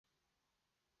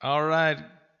All right.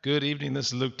 Good evening. This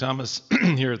is Luke Thomas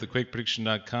here at the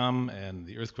QuakePrediction.com and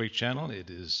the Earthquake Channel. It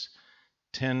is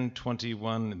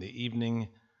 10:21 in the evening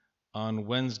on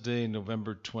Wednesday,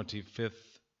 November 25th,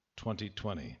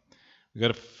 2020. We've got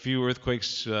a few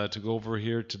earthquakes to go over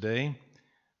here today.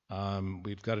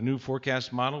 We've got a new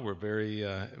forecast model we're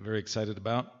very excited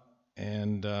about,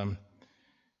 and we're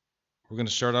going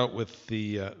to start out with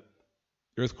the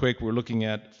earthquake we're looking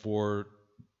at for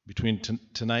between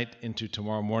tonight into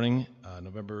tomorrow morning,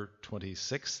 November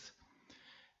 26th.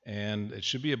 And it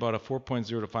should be about a 4.0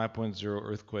 to 5.0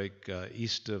 earthquake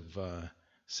east of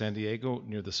San Diego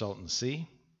near the Salton Sea.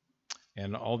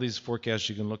 And all these forecasts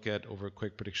you can look at over at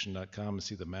QuakePrediction.com and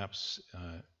see the maps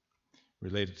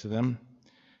related to them.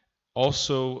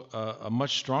 Also, a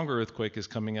much stronger earthquake is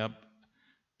coming up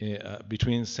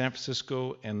between San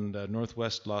Francisco and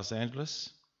northwest Los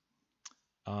Angeles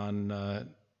on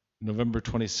November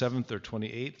 27th or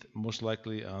 28th, most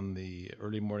likely on the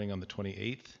early morning on the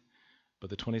 28th,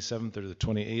 but the 27th or the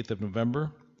 28th of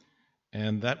November.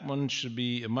 And that one should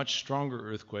be a much stronger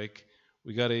earthquake.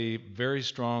 We got a very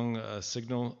strong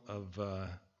signal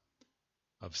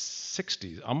of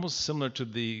 60, almost similar to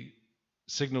the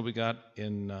signal we got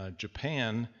in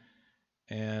Japan,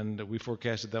 and we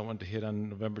forecasted that one to hit on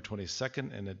November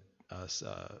 22nd, and it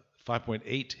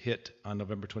 5.8 hit on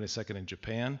November 22nd in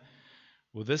Japan.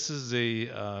 Well, this is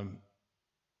a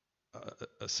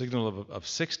signal of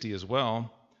 60 as well,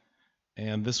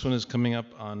 and this one is coming up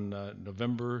on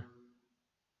November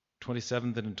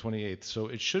 27th and 28th. So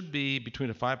it should be between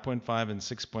a 5.5 and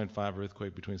 6.5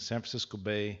 earthquake between San Francisco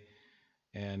Bay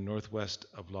and northwest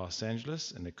of Los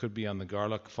Angeles, and it could be on the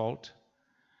Garlock Fault,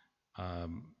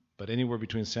 but anywhere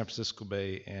between San Francisco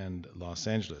Bay and Los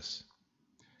Angeles.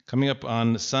 Coming up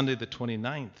on Sunday the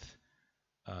 29th,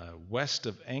 west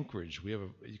of Anchorage, we have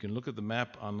you can look at the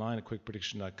map online at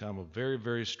QuakePrediction.com, a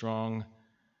very strong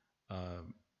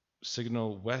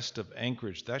signal west of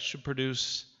Anchorage. That should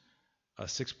produce a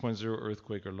 6.0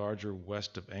 earthquake or larger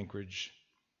west of Anchorage.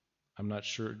 I'm not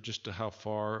sure just how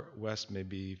far west,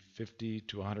 maybe 50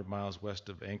 to 100 miles west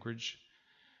of Anchorage.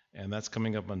 And that's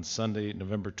coming up on Sunday,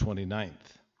 November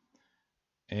 29th.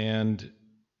 And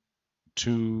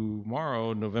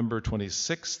tomorrow, November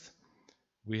 26th,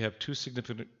 we have two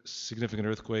significant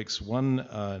earthquakes, one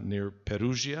near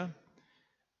Perugia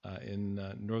in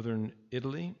northern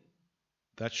Italy.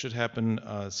 That should happen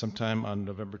sometime on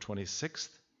November 26th.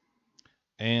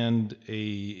 And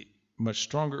a much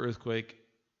stronger earthquake,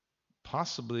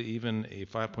 possibly even a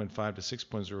 5.5 to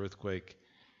 6.0 earthquake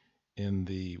in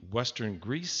the western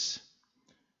Greece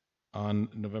on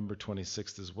November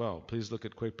 26th as well. Please look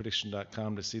at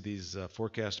QuakePrediction.com to see these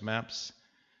forecast maps.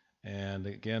 And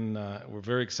again, we're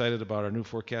very excited about our new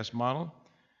forecast model,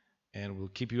 and we'll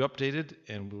keep you updated,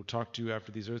 and we'll talk to you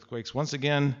after these earthquakes. Once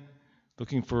again,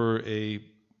 looking for a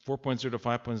 4.0 to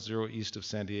 5.0 east of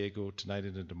San Diego tonight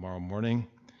and tomorrow morning,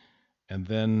 and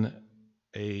then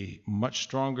a much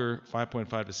stronger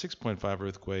 5.5 to 6.5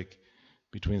 earthquake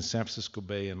between San Francisco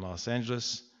Bay and Los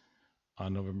Angeles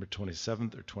on November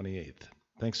 27th or 28th.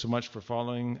 Thanks so much for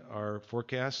following our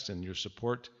forecast and your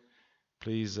support.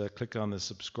 Please click on the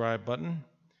subscribe button,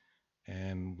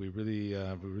 and we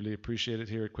really appreciate it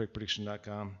here at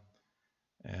QuakePrediction.com,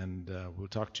 and we'll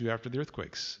talk to you after the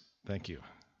earthquakes. Thank you.